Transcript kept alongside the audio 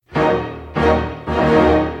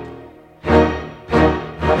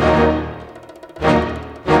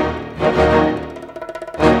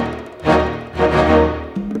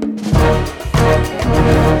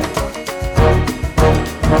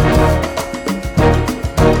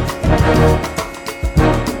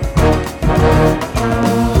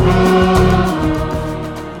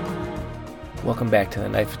back to the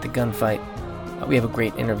Knife at the Gunfight. We have a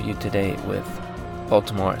great interview today with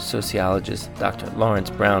Baltimore sociologist Dr.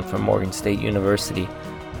 Lawrence Brown from Morgan State University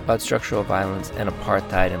about structural violence and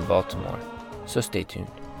apartheid in Baltimore. So stay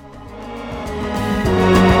tuned.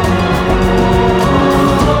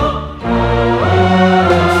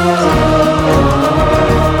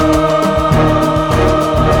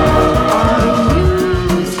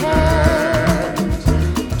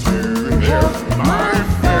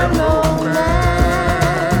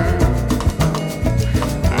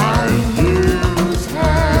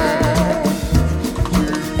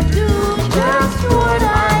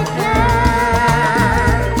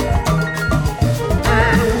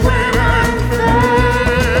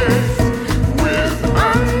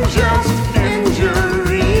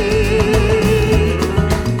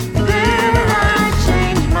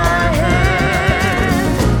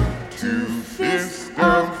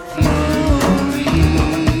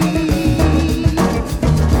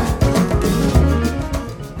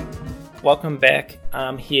 Welcome back.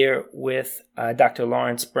 I'm here with Dr.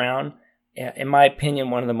 Lawrence Brown, in my opinion,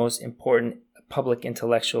 one of the most important public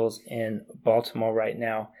intellectuals in Baltimore right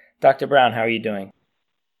now. Dr. Brown, how are you doing?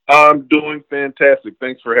 I'm doing fantastic.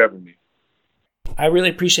 Thanks for having me. I really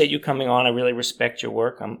appreciate you coming on. I really respect your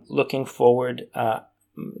work. I'm looking forward,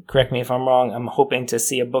 correct me if I'm wrong, I'm hoping to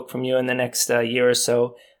see a book from you in the next year or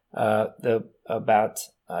so about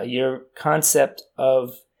your concept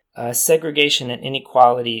of segregation and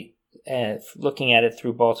inequality, looking at it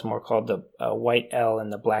through Baltimore, called the White L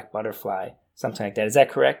and the Black Butterfly, something like that. Is that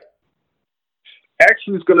correct?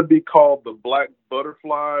 Actually, it's going to be called the Black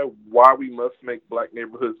Butterfly, Why We Must Make Black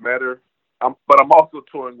Neighborhoods Matter. But I'm also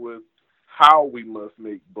toying with how we must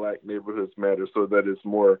make Black neighborhoods matter so that it's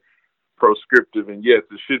more proscriptive. And yes,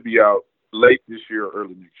 it should be out late this year or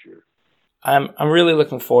early next year. I'm really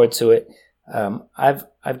looking forward to it.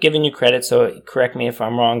 I've given you credit, so correct me if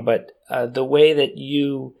I'm wrong, but the way that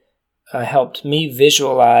you helped me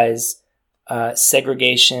visualize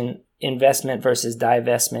segregation, investment versus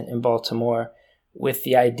divestment in Baltimore, with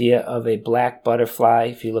the idea of a black butterfly,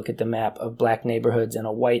 if you look at the map, of black neighborhoods, and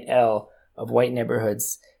a white L of white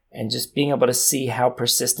neighborhoods, and just being able to see how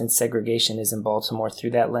persistent segregation is in Baltimore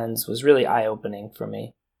through that lens was really eye-opening for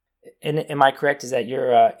me. And am I correct? Is that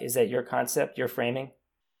your concept, your framing?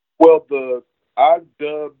 Well, I've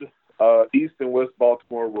dubbed East and West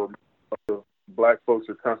Baltimore where Black folks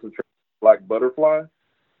are concentrated Black Butterfly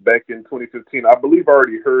back in 2015. I believe I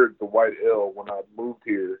already heard the White L when I moved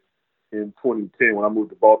here in 2010, when I moved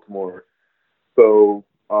to Baltimore. So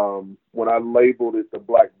when I labeled it the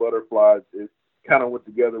Black Butterflies, it kind of went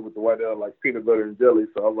together with the White L, like peanut butter and jelly.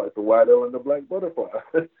 So I was like, the White L and the Black Butterfly.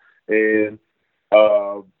 And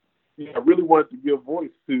I really wanted to give voice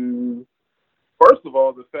to, first of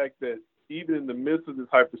all, the fact that even in the midst of this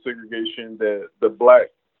hyper-segregation, that the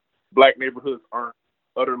black neighborhoods aren't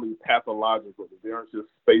utterly pathological. They aren't just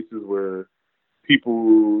spaces where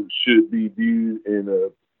people should be viewed in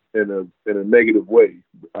a negative way.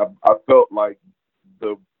 I felt like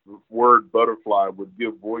the word butterfly would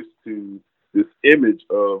give voice to this image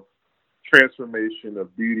of transformation,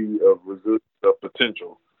 of beauty, of resilience, of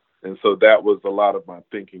potential. And so that was a lot of my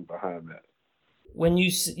thinking behind that. When you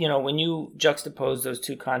juxtapose those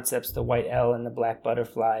two concepts, the white L and the black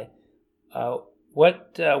butterfly,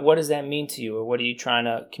 what does that mean to you, or what are you trying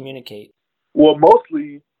to communicate? Well,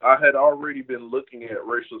 mostly I had already been looking at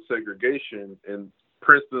racial segregation, and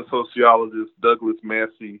Princeton sociologist Douglas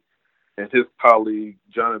Massey and his colleague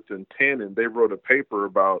Jonathan Tannen, they wrote a paper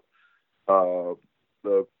about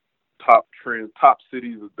the top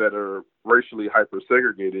cities that are racially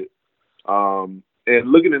hyper-segregated. And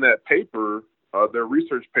looking in that paper, their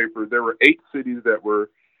research paper, there were 8 cities that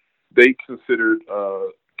they considered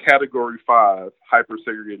Category 5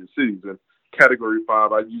 hyper-segregated cities. And Category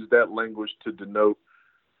 5, I use that language to denote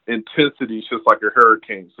intensity, just like a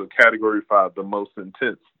hurricane. So Category 5, the most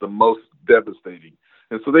intense, the most devastating.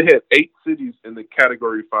 And so they had 8 cities in the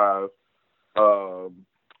Category 5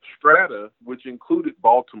 strata, which included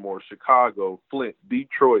Baltimore, Chicago, Flint,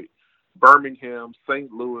 Detroit, Birmingham,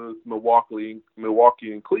 St. Louis, Milwaukee,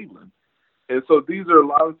 and Cleveland. And so these are a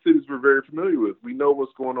lot of cities we're very familiar with. We know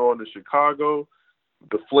what's going on in Chicago,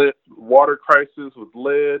 the Flint water crisis with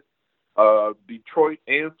lead. Detroit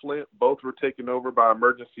and Flint both were taken over by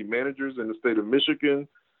emergency managers in the state of Michigan.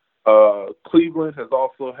 Cleveland has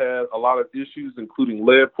also had a lot of issues, including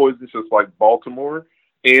lead poisoning, just like Baltimore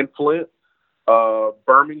and Flint.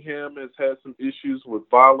 Birmingham has had some issues with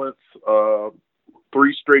violence,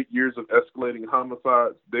 3 straight years of escalating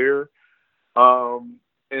homicides there.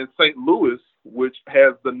 And St. Louis, which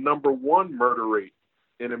has the number 1 murder rate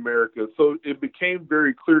in America. So it became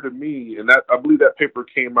very clear to me, and that I believe that paper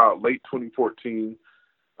came out late 2014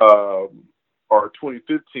 or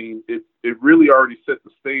 2015. It really already set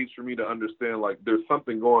the stage for me to understand like there's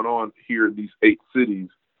something going on here in these 8 cities,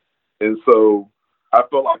 and so I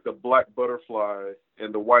felt like the black butterfly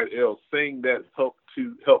and the white L saying that help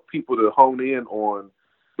people to hone in on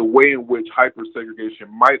the way in which hypersegregation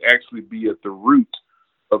might actually be at the root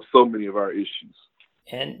of so many of our issues.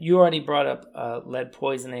 And you already brought up lead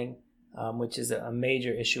poisoning, which is a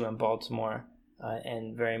major issue in Baltimore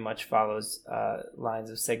and very much follows lines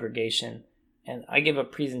of segregation. And I gave a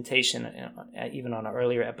presentation even on an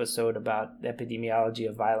earlier episode about the epidemiology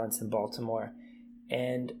of violence in Baltimore.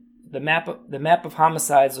 And the map of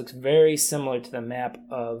homicides looks very similar to the map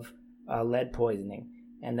of lead poisoning.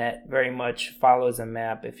 And that very much follows a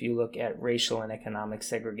map if you look at racial and economic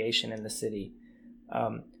segregation in the city.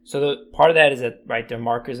 So part of that is that, right, they're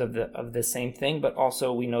markers of the same thing, but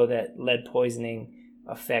also we know that lead poisoning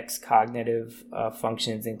affects cognitive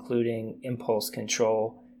functions, including impulse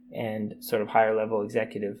control and sort of higher level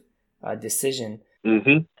executive decision.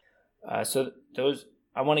 Mm-hmm. So those,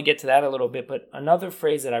 I want to get to that a little bit, but another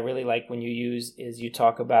phrase that I really like when you use is you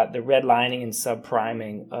talk about the redlining and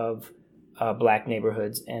subpriming of black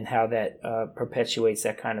neighborhoods and how that perpetuates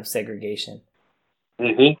that kind of segregation.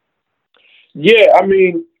 Mm-hmm. Yeah, I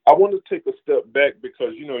mean, I want to take a step back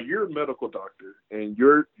because, you know, you're a medical doctor and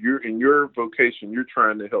you're in your vocation, you're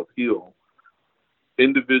trying to help heal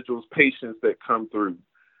individuals, patients that come through.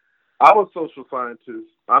 I'm a social scientist.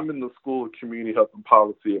 I'm in the School of Community Health and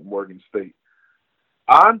Policy at Morgan State.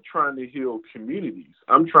 I'm trying to heal communities.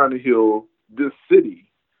 I'm trying to heal this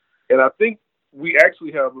city. And I think we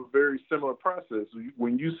actually have a very similar process.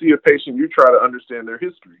 When you see a patient, you try to understand their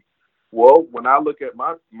history. Well, when I look at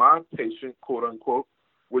my patient, quote unquote,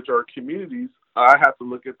 which are communities, I have to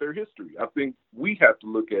look at their history. I think we have to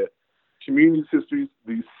look at communities' histories,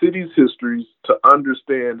 these cities' histories, to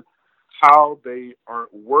understand how they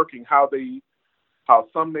aren't working, how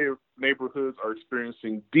some neighborhoods are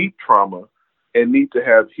experiencing deep trauma and need to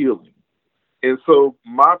have healing. And so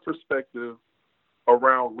my perspective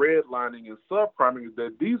around redlining and subpriming is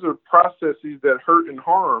that these are processes that hurt and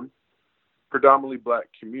harm predominantly black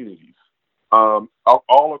communities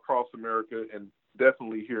all across America, and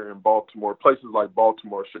definitely here in Baltimore, places like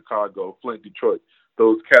Baltimore, Chicago, Flint, Detroit,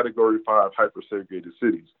 those Category 5 hyper-segregated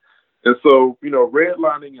cities. And so, you know,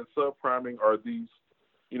 redlining and subpriming are these,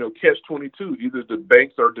 you know, catch-22. Either the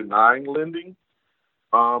banks are denying lending,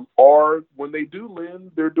 or when they do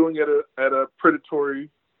lend, they're doing it in a predatory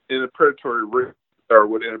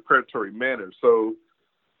manner. So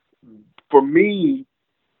for me,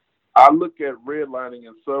 I look at redlining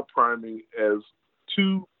and subpriming as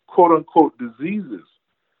two quote-unquote diseases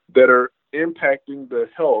that are impacting the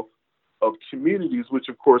health of communities, which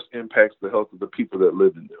of course impacts the health of the people that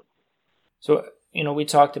live in them. So, you know, we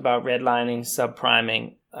talked about redlining,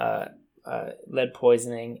 subpriming, lead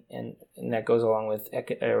poisoning, and that goes along with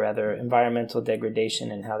environmental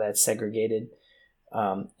degradation and how that's segregated.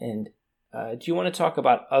 Do you want to talk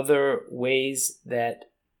about other ways that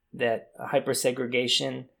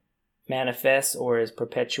hypersegregation manifests or is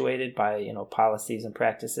perpetuated by, you know, policies and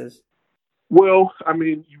practices? Well, I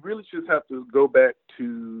mean, you really just have to go back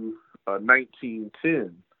to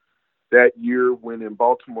 1910, that year when in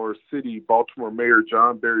Baltimore City, Baltimore Mayor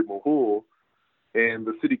John Barry Mahul and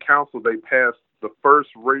the city council, they passed the first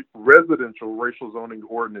residential racial zoning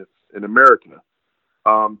ordinance in America.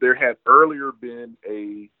 There had earlier been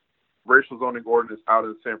a racial zoning ordinance out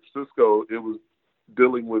in San Francisco. It was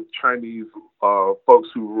dealing with Chinese folks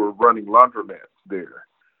who were running laundromats there.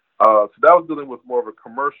 So that was dealing with more of a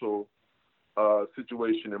commercial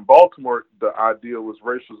situation. In Baltimore, the idea was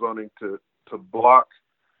racial zoning to block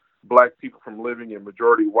black people from living in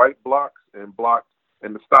majority white blocks and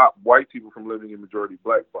to stop white people from living in majority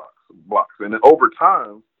black blocks. And then over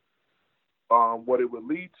time, what it would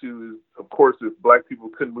lead to is, of course, if black people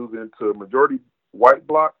couldn't move into a majority white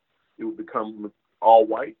block, it would become all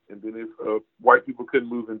white. And then if white people couldn't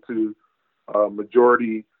move into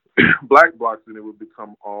majority black blocks, then it would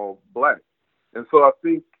become all black. And so I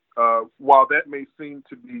think while that may seem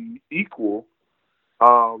to be equal,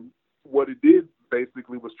 what it did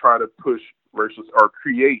basically was try to push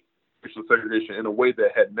create racial segregation in a way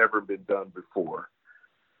that had never been done before.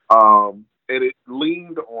 And it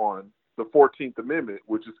leaned on the 14th Amendment,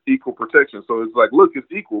 which is equal protection. So it's like, look,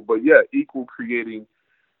 it's equal, but yeah, equal creating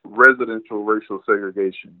residential racial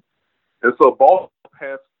segregation. And so Baltimore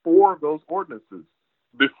passed 4 of those ordinances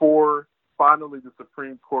before finally the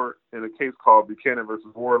Supreme Court, in a case called Buchanan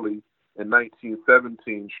versus Worley in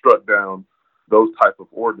 1917, struck down those type of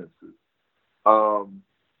ordinances.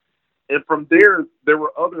 And from there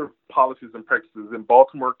were other policies and practices in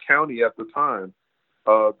Baltimore County at the time.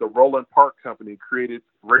 The Roland Park Company created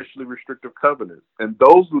racially restrictive covenants, and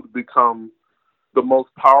those would become the most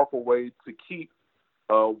powerful way to keep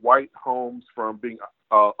white homes from being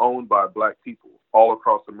owned by black people all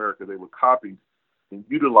across America. They were copied and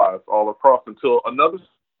utilized all across until another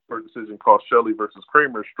decision called Shelley versus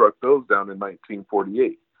Kramer struck those down in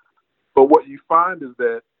 1948. But what you find is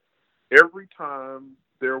that every time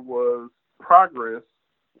there was progress,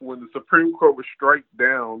 when the Supreme Court would strike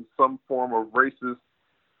down some form of racist,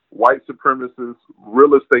 white supremacist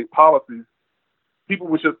real estate policies, people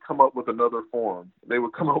would just come up with another form. They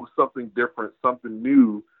would come up with something different, something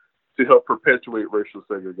new to help perpetuate racial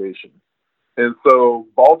segregation. And so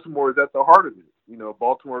Baltimore is at the heart of it. You know,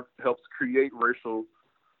 Baltimore helps create racial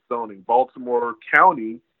zoning. Baltimore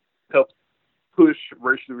County helps push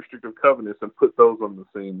racially restrictive covenants and put those on the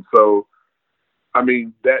scene. So, I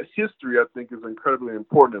mean, that history, I think, is incredibly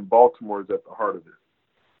important, and Baltimore is at the heart of it.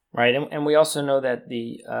 Right, and we also know that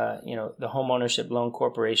the Home Ownership Loan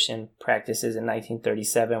Corporation practices in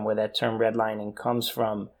 1937, where that term redlining comes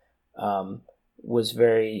from, was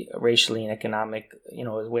very racially and economic,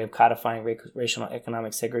 a way of codifying racial and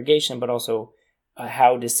economic segregation, but also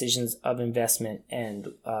how decisions of investment and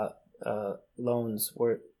loans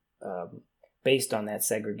were based on that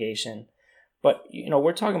segregation. But,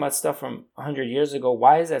 we're talking about stuff from 100 years ago.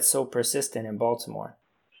 Why is that so persistent in Baltimore?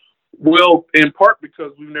 Well, in part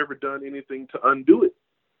because we've never done anything to undo it.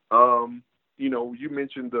 You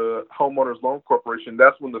mentioned the Homeowners Loan Corporation.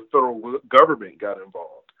 That's when the federal government got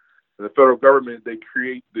involved. And the federal government, they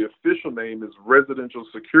create, the official name is residential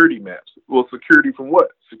security maps. Well, security from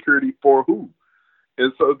what? Security for who?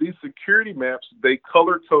 And so these security maps, they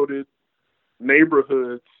color-coded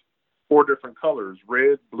neighborhoods 4 different colors: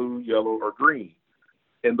 red, blue, yellow, or green.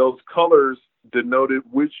 And those colors denoted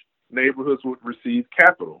which neighborhoods would receive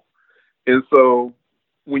capital. And so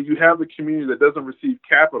when you have a community that doesn't receive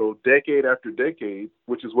capital decade after decade,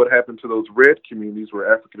 which is what happened to those red communities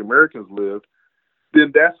where African Americans lived,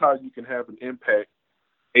 then that's how you can have an impact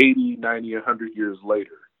 80, 90, 100 years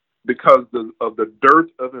later. Because of the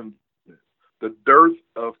dearth of investment, the dearth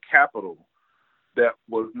of capital that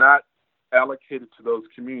was not allocated to those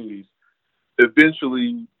communities,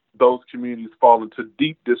 eventually those communities fall into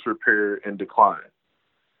deep disrepair and decline.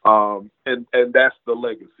 And that's the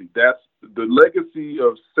legacy. That's the legacy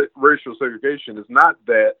of racial segregation. Is not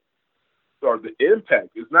that, or the impact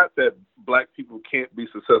is not that black people can't be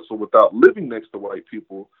successful without living next to white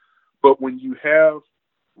people, but when you have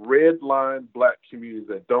red line black communities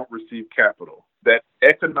that don't receive capital, that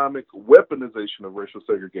economic weaponization of racial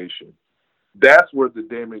segregation, that's where the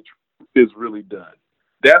damage is really done.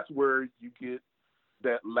 That's where you get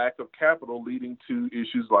that lack of capital leading to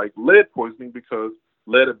issues like lead poisoning, because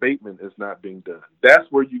lead abatement is not being done. That's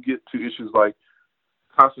where you get to issues like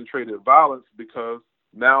concentrated violence, because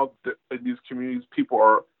now in these communities, people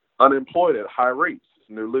are unemployed at high rates,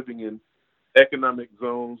 and they're living in economic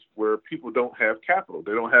zones where people don't have capital.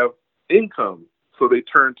 They don't have income, so they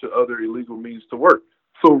turn to other illegal means to work.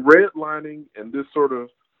 So redlining and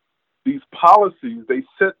these policies, they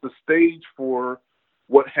set the stage for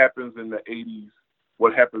what happens in the 80s,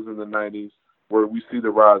 what happens in the 90s, where we see the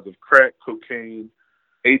rise of crack, cocaine,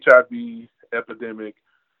 HIV epidemic,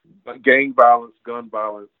 gang violence, gun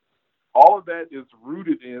violence. All of that is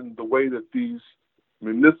rooted in the way that these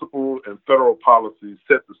municipal and federal policies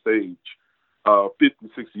set the stage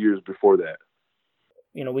 50, 60 years before that.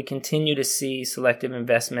 We continue to see selective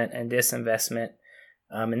investment and disinvestment.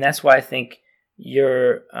 And that's why I think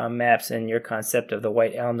your maps and your concept of the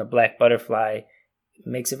white elm, the black butterfly,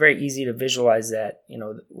 makes it very easy to visualize that,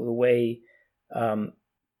 the way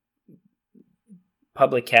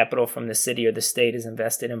public capital from the city or the state is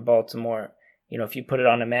invested in Baltimore. If you put it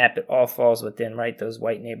on a map, it all falls within, right, those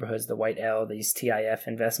white neighborhoods, the white L, these TIF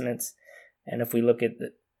investments. And if we look at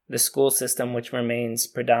the school system, which remains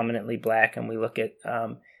predominantly black, and we look at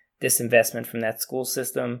disinvestment from that school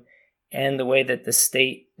system, and the way that the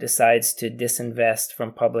state decides to disinvest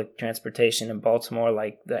from public transportation in Baltimore,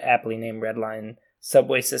 like the aptly named Red Line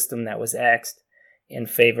subway system that was axed in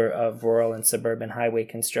favor of rural and suburban highway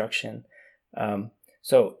construction.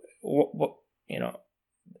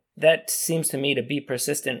 That seems to me to be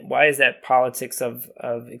persistent. Why is that politics of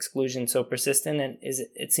exclusion so persistent? And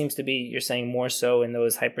it seems to be, you're saying, more so in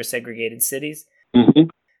those hyper-segregated cities? Mm-hmm.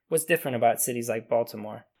 What's different about cities like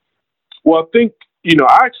Baltimore? Well, I think,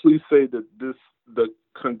 I actually say that the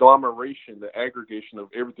conglomeration, the aggregation of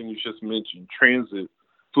everything you just mentioned, transit,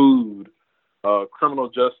 food, criminal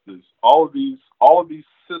justice, all of these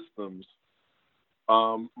systems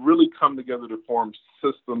really come together to form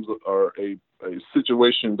systems or a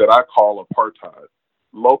situation that I call apartheid,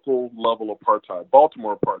 local level apartheid,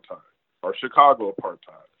 Baltimore apartheid, or Chicago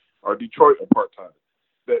apartheid, or Detroit apartheid.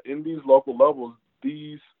 That in these local levels,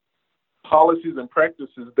 these policies and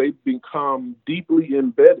practices, they become deeply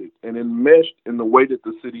embedded and enmeshed in the way that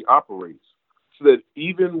the city operates. So that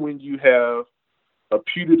even when you have a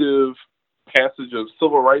putative passage of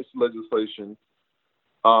civil rights legislation,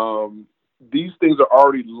 these things are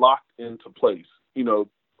already locked into place.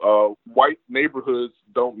 White neighborhoods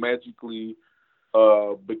don't magically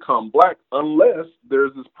become black unless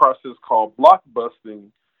there's this process called block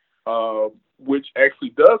busting, which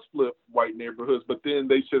actually does flip white neighborhoods, but then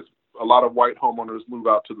a lot of white homeowners move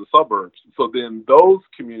out to the suburbs. So then those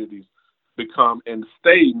communities become and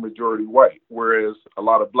stay majority white, whereas a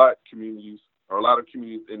lot of black communities or a lot of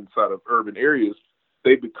communities inside of urban areas,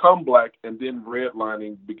 they become black, and then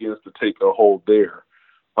redlining begins to take a hold there.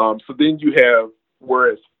 So then you have,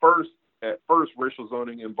 whereas at first racial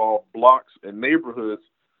zoning involved blocks and neighborhoods,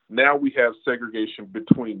 now we have segregation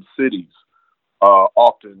between cities,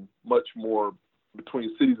 often much more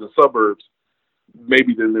between cities and suburbs,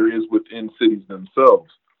 maybe than there is within cities themselves.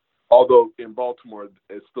 Although in Baltimore,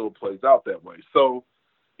 it still plays out that way. So,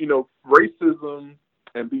 racism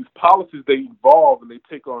and these policies, they evolve and they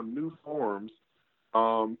take on new forms.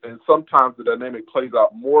 And sometimes the dynamic plays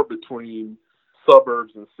out more between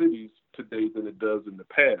suburbs and cities today than it does in the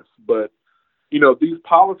past. But, these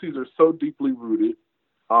policies are so deeply rooted.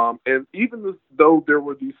 And even though there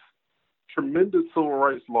were these tremendous civil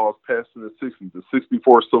rights laws passed in the 60s, the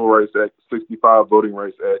 64 Civil Rights Act, the 65 Voting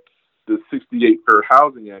Rights Act, the 68 Fair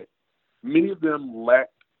Housing Act, many of them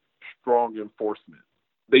lacked strong enforcement.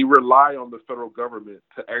 They rely on the federal government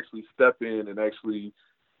to actually step in and actually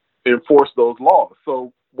enforce those laws.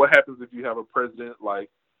 So what happens if you have a president like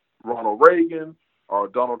Ronald Reagan or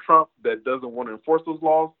Donald Trump that doesn't want to enforce those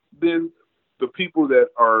laws? Then the people that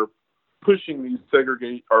are pushing these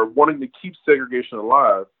or wanting to keep segregation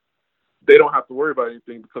alive, they don't have to worry about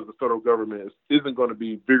anything because the federal government isn't going to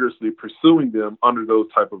be vigorously pursuing them under those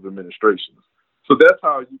type of administrations. So that's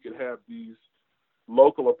how you can have these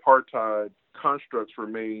local apartheid constructs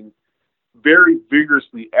remain very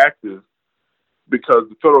vigorously active, because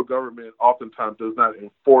the federal government oftentimes does not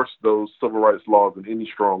enforce those civil rights laws in any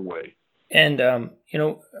strong way. And,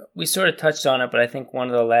 we sort of touched on it, but I think one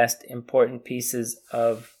of the last important pieces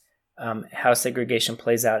of how segregation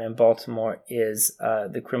plays out in Baltimore is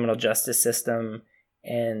the criminal justice system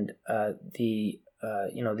and the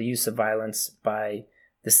use of violence by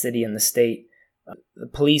the city and the state. The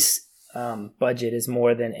police budget is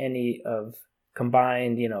more than any of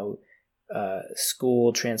combined,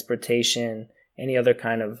 school, transportation, any other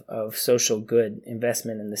kind of social good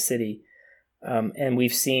investment in the city. And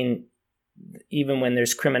we've seen, even when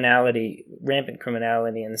there's rampant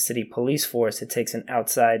criminality in the city police force, it takes an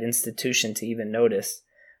outside institution to even notice.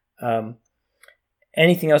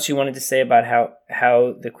 Anything else you wanted to say about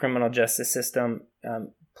how the criminal justice system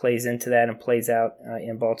plays into that and plays out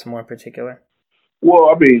in Baltimore in particular?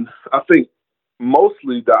 Well, I think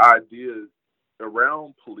mostly the idea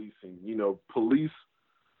around policing, police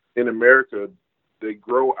in America, they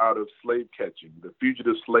grow out of slave catching. The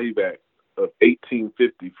Fugitive Slave Act of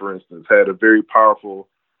 1850, for instance, had a very powerful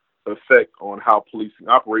effect on how policing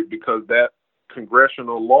operate, because that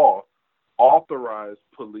congressional law authorized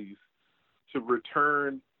police to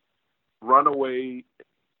return runaway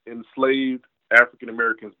enslaved African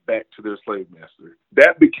Americans back to their slave master.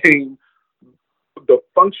 That became the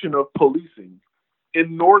function of policing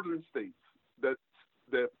in northern states.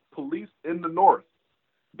 That police in the north,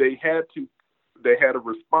 they had a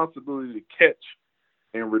responsibility to catch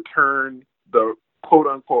and return the quote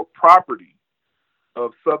unquote property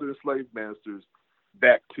of southern slave masters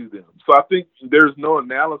back to them. So I think there's no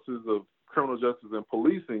analysis of criminal justice and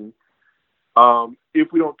policing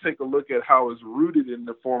if we don't take a look at how it's rooted in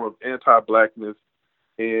the form of anti-blackness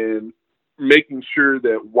and making sure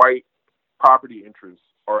that white property interests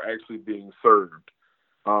are actually being served.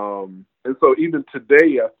 And so even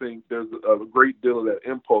today, I think there's a great deal of that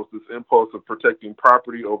impulse, this impulse of protecting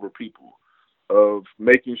property over people, of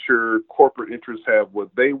making sure corporate interests have what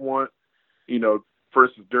they want. For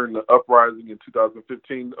instance, during the uprising in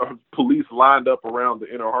 2015, police lined up around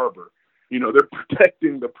the Inner Harbor. They're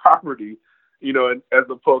protecting the property, and as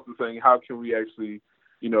opposed to saying, how can we actually,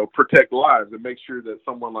 protect lives and make sure that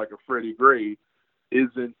someone like a Freddie Gray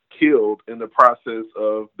isn't killed in the process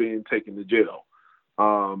of being taken to jail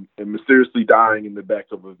and mysteriously dying in the back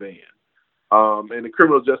of a van. And the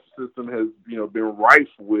criminal justice system has, been rife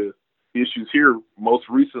with issues here. Most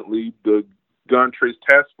recently, the Gun Trace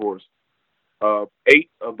Task Force 8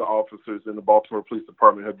 of the officers in the Baltimore Police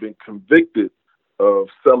Department have been convicted of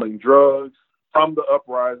selling drugs from the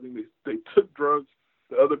uprising. They took drugs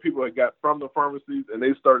that other people had got from the pharmacies, and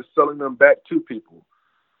they started selling them back to people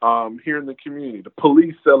here in the community. The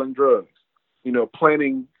police selling drugs,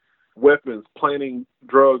 planting weapons, planting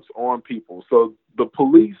drugs on people. So the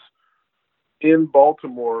police in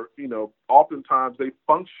Baltimore, oftentimes they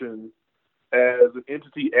function as an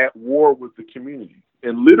entity at war with the community.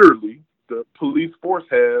 And literally, the police force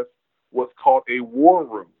has what's called a war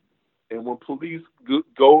room. And when police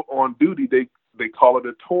go on duty, they call it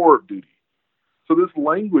a tour of duty. So this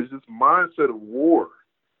language, this mindset of war,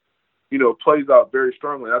 plays out very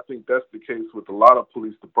strongly. I think that's the case with a lot of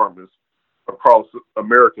police departments across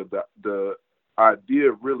America. That the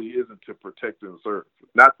idea really isn't to protect and serve,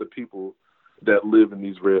 not the people that live in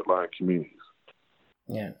these red line communities.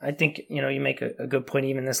 Yeah, I think, you make a good point.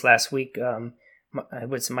 Even this last week,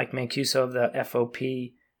 with Mike Mancuso of the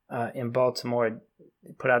FOP in Baltimore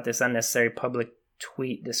put out this unnecessary public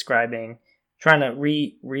tweet trying to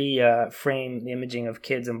reframe the imaging of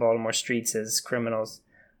kids in Baltimore streets as criminals.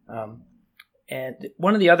 And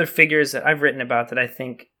one of the other figures that I've written about that I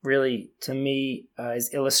think really, to me, is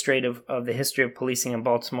illustrative of the history of policing in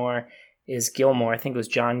Baltimore is Gilmore. I think it was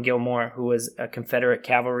John Gilmore, who was a Confederate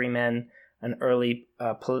cavalryman, an early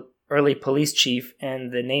police chief,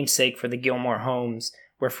 and the namesake for the Gilmore homes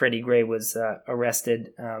where Freddie Gray was arrested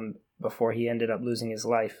before he ended up losing his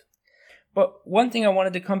life. But one thing I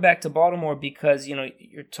wanted to come back to Baltimore because,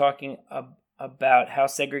 you're talking about how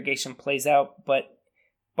segregation plays out, but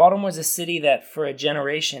Baltimore is a city that for a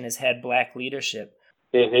generation has had black leadership.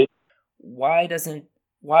 Mm-hmm. Why doesn't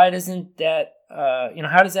that,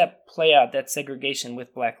 how does that play out, that segregation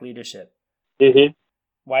with black leadership? Mm-hmm.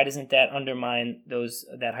 Why doesn't that undermine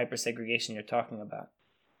that hypersegregation you're talking about?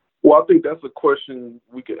 Well, I think that's a question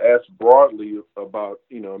we could ask broadly about,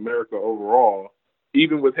 America overall.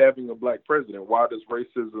 Even with having a black president, why does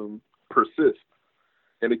racism persist?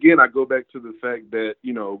 And again, I go back to the fact that,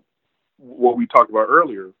 what we talked about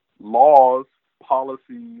earlier, laws,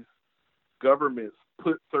 policies, governments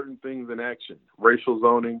put certain things in action. Racial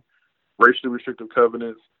zoning, racially restrictive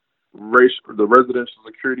covenants, the residential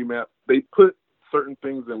security map, they put certain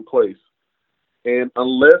things in place. And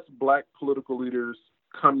unless black political leaders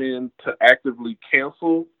come in to actively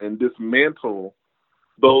cancel and dismantle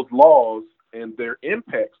those laws and their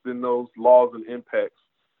impacts, then those laws and impacts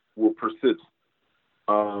will persist.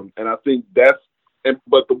 And I think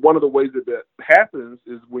but one of the ways that happens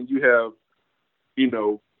is when you have,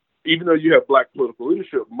 even though you have black political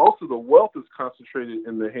leadership, most of the wealth is concentrated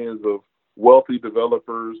in the hands of wealthy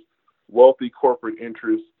developers, wealthy corporate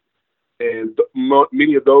interests, and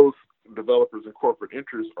many of those developers and corporate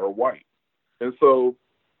interests are white. And so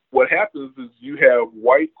what happens is you have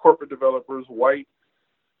white corporate developers, white,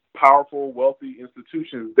 powerful, wealthy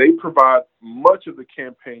institutions. They provide much of the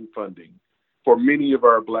campaign funding for many of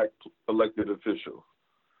our black elected officials.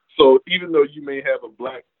 So even though you may have a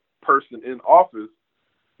black person in office,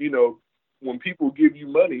 when people give you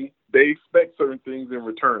money, they expect certain things in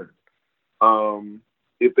return.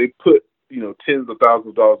 If they put, tens of thousands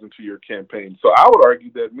of dollars into your campaign. So I would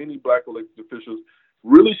argue that many black elected officials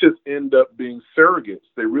really just end up being surrogates.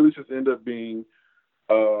 They really just end up being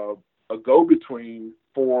a go-between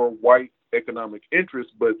for white economic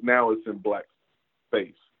interests, but now it's in black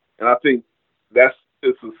space. And I think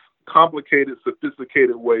it's a complicated,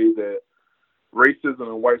 sophisticated way that racism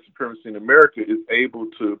and white supremacy in America is able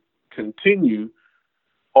to continue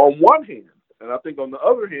on one hand. And I think on the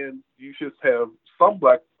other hand, you just have some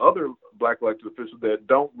other black elected officials that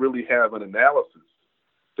don't really have an analysis,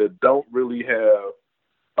 that don't really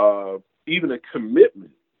have even a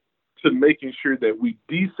commitment to making sure that we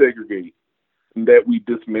desegregate and that we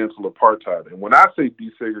dismantle apartheid. And when I say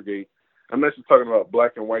desegregate, I'm not just talking about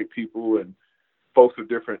black and white people and folks of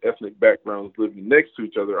different ethnic backgrounds living next to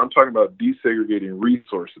each other. I'm talking about desegregating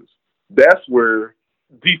resources. That's where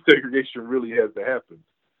desegregation really has to happen.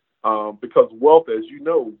 Because wealth, as you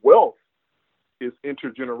know, wealth is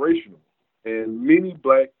intergenerational. And many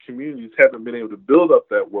black communities haven't been able to build up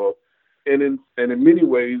that wealth. And in many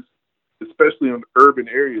ways, especially in urban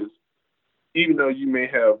areas, even though you may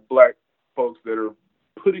have black folks that are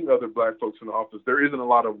putting other black folks in the office, there isn't a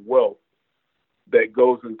lot of wealth that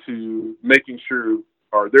goes into making sure,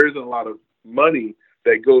 or there isn't a lot of money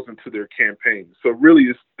that goes into their campaigns. So really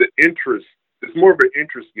it's the interest, it's more of an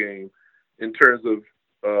interest game in terms of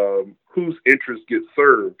whose interests get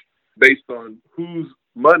served based on whose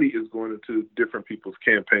money is going into different people's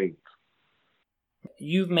campaigns.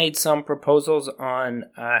 You've made some proposals on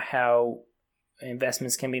how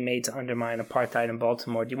investments can be made to undermine apartheid in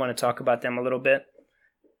Baltimore. Do you want to talk about them a little bit?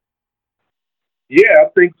 Yeah, I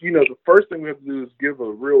think, the first thing we have to do is give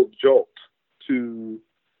a real jolt to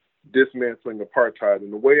dismantling apartheid.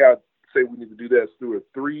 And the way I say we need to do that is through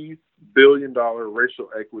a $3 billion racial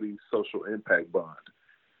equity social impact bond.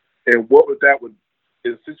 And what that would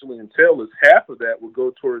essentially entail is half of that would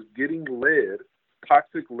go towards getting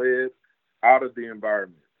toxic lead, out of the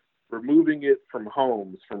environment, removing it from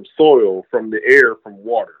homes, from soil, from the air, from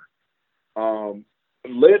water.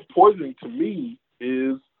 Lead poisoning, to me,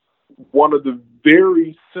 is one of the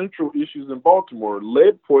very central issues in Baltimore.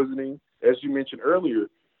 Lead poisoning, as you mentioned earlier,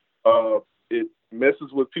 it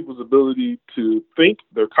messes with people's ability to think,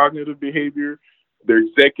 their cognitive behavior, their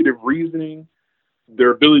executive reasoning,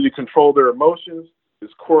 their ability to control their emotions. Is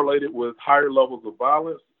correlated with higher levels of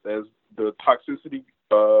violence as the toxicity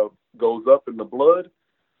goes up in the blood.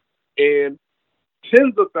 And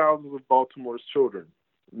tens of thousands of Baltimore's children,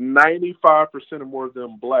 95% or more of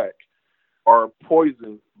them Black, are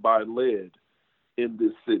poisoned by lead in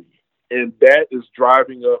this city. And that is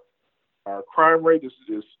driving up our crime rate. This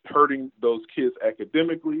is hurting those kids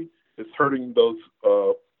academically. It's hurting those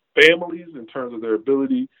families in terms of their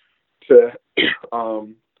ability to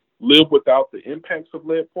live without the impacts of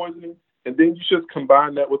lead poisoning. And then you just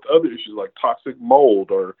combine that with other issues like toxic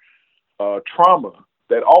mold or trauma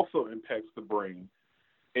that also impacts the brain.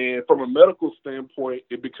 And from a medical standpoint,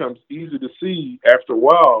 it becomes easy to see after a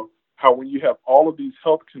while how when you have all of these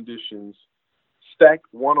health conditions stacked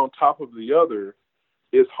one on top of the other,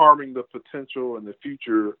 it's harming the potential and the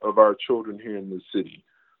future of our children here in this city.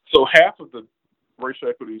 So half of the racial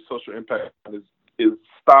equity social impact is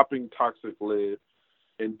stopping toxic lead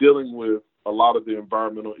and dealing with a lot of the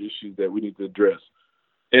environmental issues that we need to address.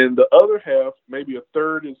 And the other half, maybe a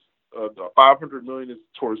third, is the $500 million is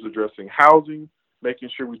towards addressing housing, making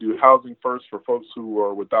sure we do housing first for folks who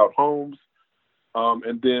are without homes.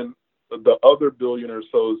 And then the other billion or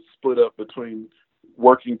so is split up between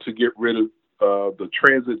working to get rid of the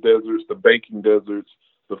transit deserts, the banking deserts,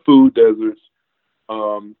 the food deserts,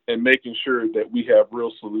 and making sure that we have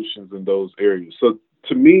real solutions in those areas. So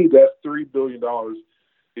to me, that $3 billion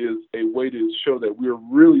is a way to show that we're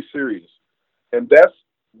really serious. And that's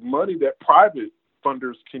money that private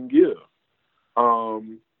funders can give.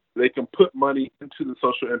 They can put money into the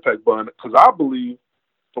social impact fund because I believe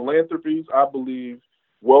philanthropies, I believe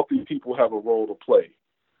wealthy people have a role to play.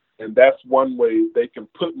 And that's one way they can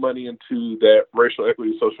put money into that racial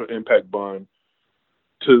equity social impact bond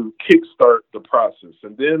to kickstart the process.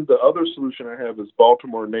 And then the other solution I have is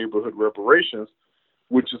Baltimore Neighborhood Reparations,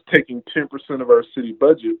 which is taking 10% of our city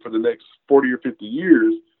budget for the next 40 or 50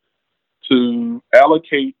 years to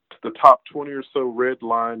allocate to the top 20 or so red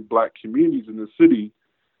line Black communities in the city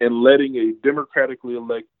and letting a democratically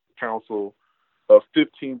elected council of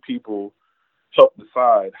 15 people help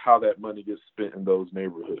decide how that money gets spent in those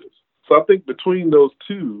neighborhoods. So I think between those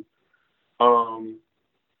two,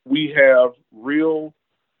 we have real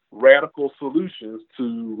radical solutions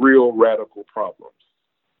to real radical problems.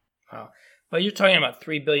 Wow. But you're talking about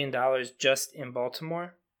 $3 billion just in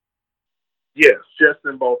Baltimore? Yes, just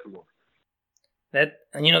in Baltimore.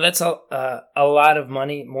 That's a lot of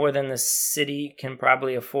money, more than the city can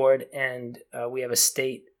probably afford. And we have a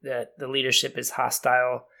state that the leadership is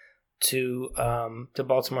hostile to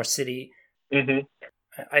Baltimore City. Mm-hmm.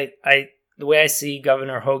 The way I see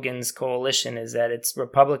Governor Hogan's coalition is that it's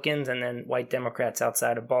Republicans and then white Democrats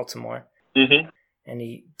outside of Baltimore. Mm-hmm. And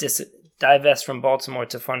he divests from Baltimore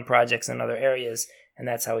to fund projects in other areas, and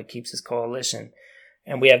that's how he keeps his coalition.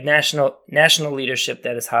 And we have national leadership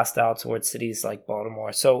that is hostile towards cities like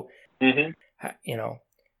Baltimore. So, mm-hmm.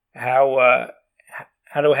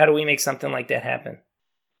 How do we make something like that happen?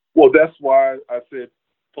 Well, that's why I said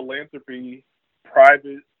philanthropy,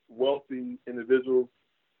 private, wealthy individuals,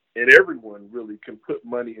 and everyone really can put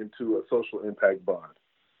money into a social impact bond.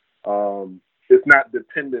 It's not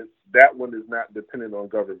dependent. That one is not dependent on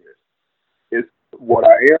government. It's what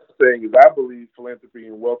I am saying is I believe philanthropy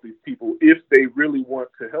and wealthy people, if they really want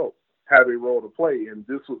to help, have a role to play, and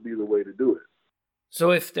this would be the way to do it.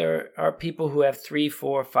 So if there are people who have 3,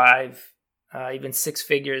 4, 5, even 6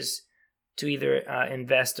 figures to either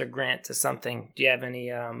invest or grant to something, do you have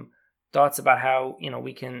any thoughts about how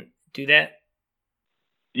we can do that?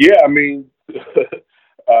 Yeah, I mean,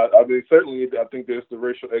 certainly, I think there's the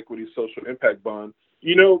racial equity social impact bond.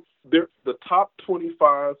 The top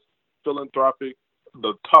 25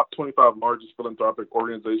 largest philanthropic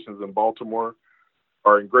organizations in Baltimore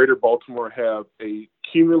or in Greater Baltimore have a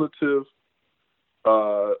cumulative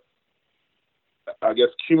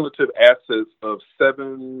assets of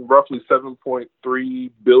roughly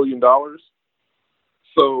 $7.3 billion.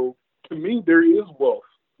 So to me, there is wealth.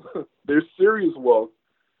 There's serious wealth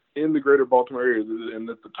in the greater Baltimore area, and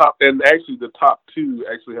at the top, and actually the top two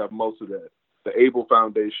actually have most of that: the Abel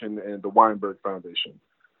Foundation and the Weinberg Foundation,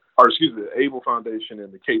 or excuse me, the Abel Foundation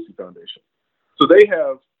and the Casey Foundation. So they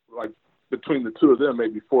have, like, between the two of them,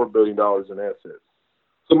 maybe $4 billion in assets.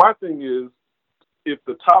 So my thing is, if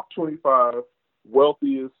the top 25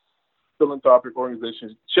 wealthiest philanthropic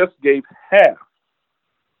organizations just gave half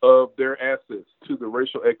of their assets to the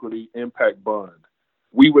Racial Equity Impact Bond,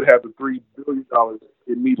 we would have the $3 billion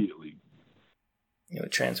immediately. It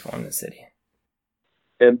would transform the city.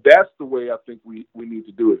 And that's the way I think we need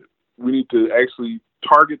to do it. We need to actually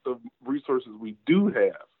target the resources we do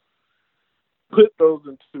have, put those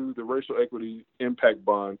into the Racial Equity Impact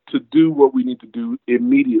Bond to do what we need to do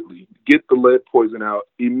immediately. Get the lead poison out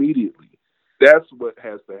immediately. That's what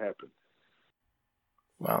has to happen.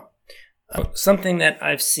 Well, something that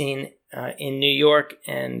I've seen in New York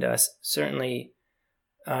and certainly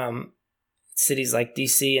cities like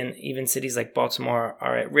DC and even cities like Baltimore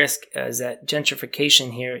are at risk is that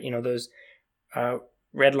gentrification here, those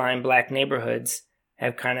red line black neighborhoods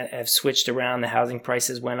have switched around. The housing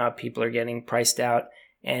prices went up. People are getting priced out.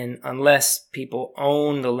 And unless people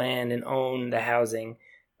own the land and own the housing,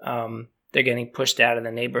 they're getting pushed out of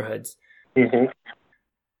the neighborhoods. Mm-hmm.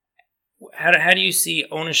 How do you see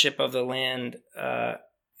ownership of the land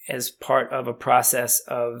as part of a process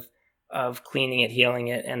of cleaning it, healing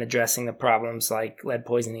it, and addressing the problems like lead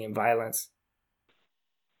poisoning and violence?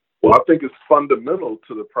 Well, I think it's fundamental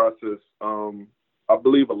to the process. I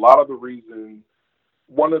believe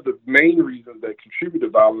one of the main reasons that contribute to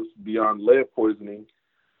violence beyond lead poisoning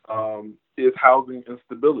is housing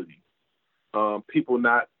instability. People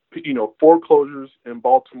not, foreclosures in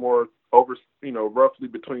Baltimore over, roughly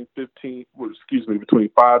between 5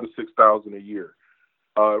 to 6,000 a year.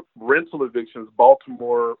 Rental evictions,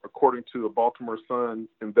 Baltimore, according to the Baltimore Sun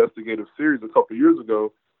investigative series a couple of years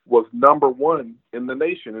ago, was number one in the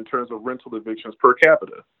nation in terms of rental evictions per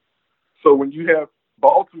capita. So when you have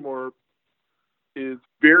Baltimore is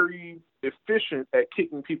very efficient at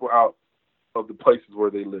kicking people out of the places where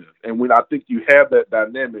they live. And when I think you have that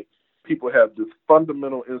dynamic, people have this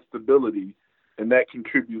fundamental instability, and that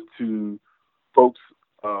contributes to folks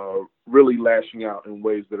really lashing out in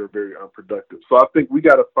ways that are very unproductive. So I think we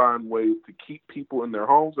got to find ways to keep people in their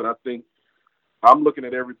homes. And I think I'm looking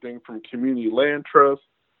at everything from community land trusts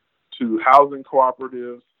to housing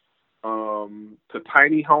cooperatives to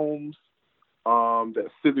tiny homes. That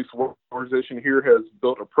Civics organization here has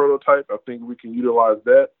built a prototype. I think we can utilize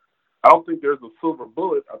that. I don't think there's a silver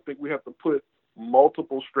bullet. I think we have to put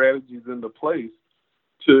multiple strategies into place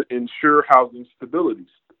to ensure housing stability.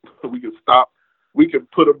 We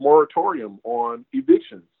could put a moratorium on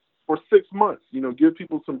evictions for 6 months, give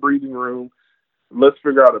people some breathing room. Let's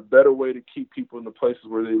figure out a better way to keep people in the places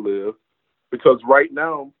where they live. Because right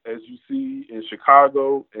now, as you see in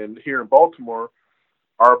Chicago and here in Baltimore,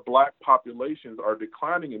 our black populations are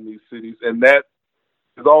declining in these cities. And that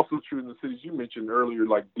is also true in the cities you mentioned earlier,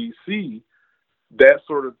 like DC.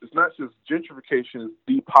 It's not just gentrification, it's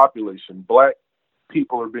depopulation. Black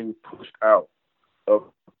people are being pushed out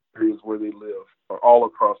of areas where they live all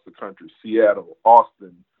across the country. Seattle,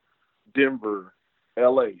 Austin, Denver,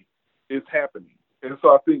 LA. It's happening. And so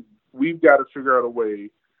I think we've got to figure out a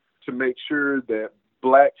way to make sure that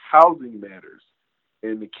black housing matters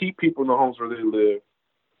and to keep people in the homes where they live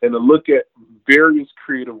and to look at various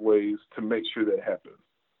creative ways to make sure that happens.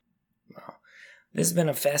 Wow. This has been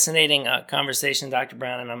a fascinating conversation, Dr.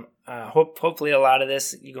 Brown, and I'm hopefully a lot of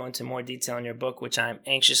this you go into more detail in your book, which I'm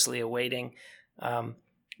anxiously awaiting.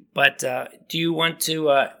 But do you want to?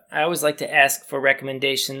 I always like to ask for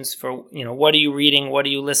recommendations for what are you reading, what are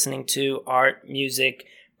you listening to, art, music,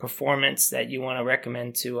 performance that you want to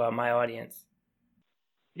recommend to my audience.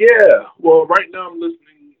 Yeah, well, right now I'm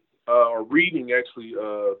listening or reading actually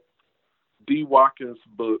D. Watkins'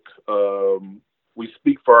 book, We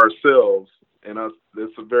Speak for Ourselves. And I've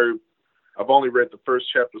only read the first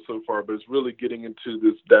chapter so far, but it's really getting into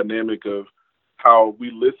this dynamic of how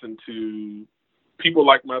we listen to people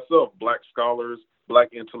like myself, black scholars,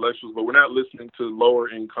 black intellectuals, but we're not listening to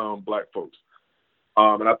lower income black folks.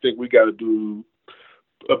 And I think we got to do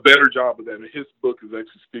a better job of that. And his book is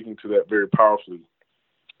actually speaking to that very powerfully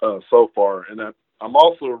so far. And I'm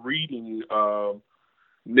also reading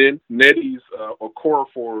Nnedi's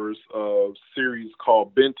Okorafor's series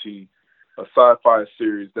called Binti, a sci-fi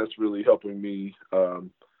series that's really helping me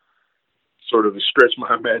sort of stretch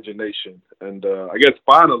my imagination. And I guess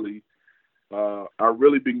finally, I've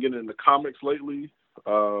really been getting into comics lately.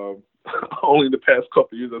 Only in the past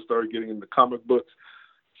couple of years I started getting into comic books.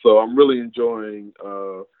 So I'm really enjoying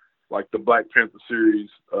like the Black Panther series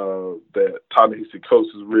that Ta-Nehisi Coates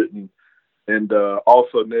has written, and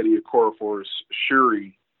also Nnedi Okorafor's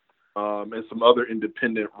Shuri, and some other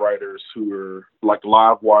independent writers who are like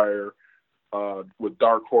Livewire with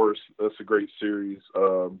Dark Horse. That's a great series.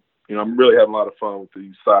 I'm really having a lot of fun with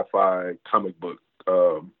these sci-fi comic book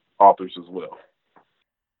authors as well.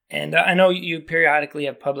 And I know you periodically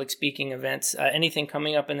have public speaking events. Anything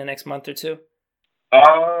coming up in the next month or two?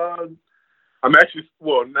 I'm actually,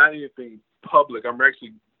 not anything public. I'm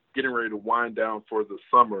actually getting ready to wind down for the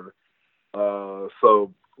summer.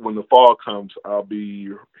 So when the fall comes, I'll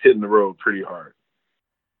be hitting the road pretty hard.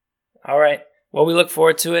 All right. Well, we look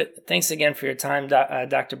forward to it. Thanks again for your time,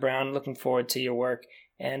 Dr. Brown. Looking forward to your work.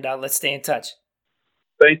 And let's stay in touch.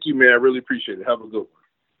 Thank you, man. I really appreciate it. Have a good one.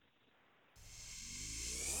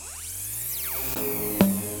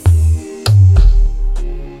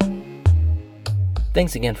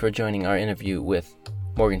 Thanks again for joining our interview with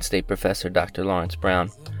Morgan State professor Dr. Lawrence Brown.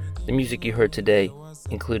 The music you heard today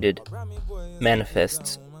included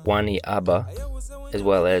Manifest's Wani Abba, as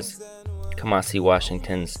well as Kamasi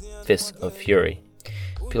Washington's Fists of Fury.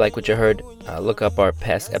 If you like what you heard, look up our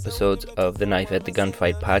past episodes of the Knife at the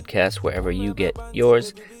Gunfight podcast wherever you get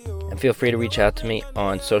yours, and feel free to reach out to me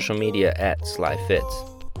on social media at SlyFits.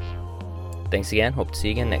 Thanks again. Hope to see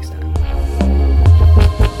you again next time.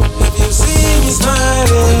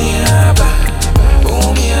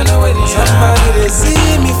 Somebody they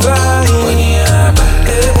see me flying.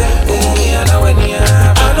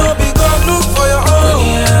 I know be God look for your own.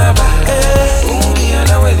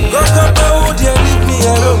 God come out here, leave me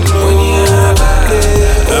alone.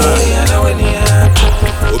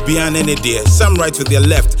 Obian any day, some right with their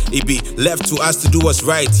left. It be left to us to do what's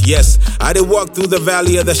right. Yes, I did walk through the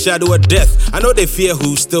valley of the shadow of death. I know they fear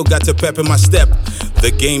who still got to pep in my step. The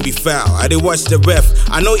game be foul, I did watch the ref.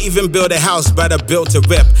 I know even build a house, but I built a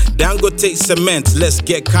rep. Dangote cement, let's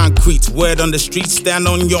get concrete. Word on the street, stand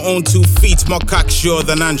on your own 2 feet. More cocksure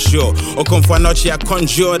than unsure. Or Confanochi, I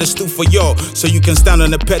conjure the stool for y'all, so you can stand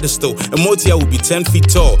on a pedestal. And Motia will be 10 feet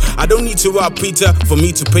tall. I don't need to rob Peter for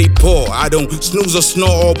me to pay Paul. I don't snooze or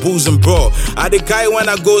snore or booze and brawl. I the guy when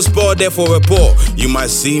I go sport there for a ball. You might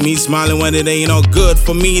see me smiling when it ain't all good.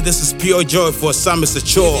 For me, this is pure joy. For some, it's a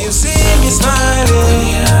chore. If you see me smiling,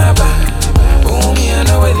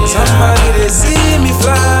 somebody they see me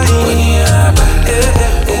flying.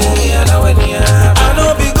 I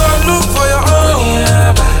know be God look for your own.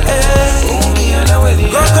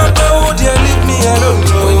 God come out here, leave me alone.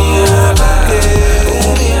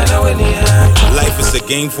 Life is a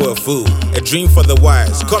game for a fool, a dream for the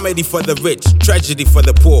wise, comedy for the rich, tragedy for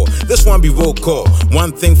the poor. This one be roll call.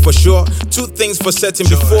 One thing for sure, 2 things for certain.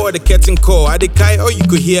 Before the curtain call, I decay all you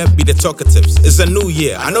could hear be the talkatives. It's a new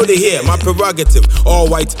year, I know they hear my prerogative. All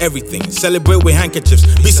white everything, celebrate with handkerchiefs.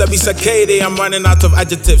 Bisa K-Day, I'm running out of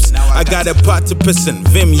adjectives. I got a pot to pissin',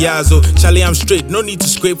 Vim Yazo. Charlie, I'm straight, no need to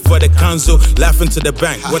scrape for the council. Laughing to the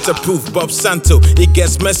bank, waterproof, Bob Santo. It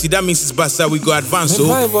gets messy, that means it's Basa, we go advance.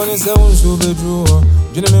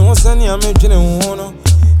 Jimmy wants any I make Jenny Wono.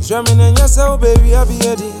 Sherman and yourself, baby, I'll be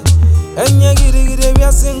ready. And you get it, we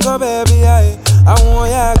are single, baby. I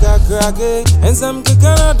want ya crack it. And some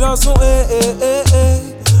Kikana does so,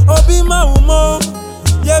 oh, be my woman.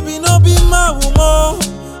 Yeah, be no be my woman.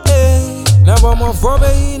 Now I'm a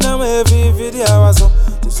phobe, now every video I saw.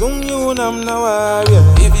 Soon you know now.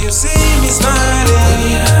 If you see me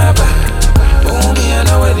smiling,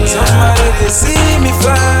 somebody they see me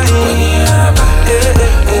flying.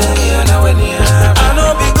 I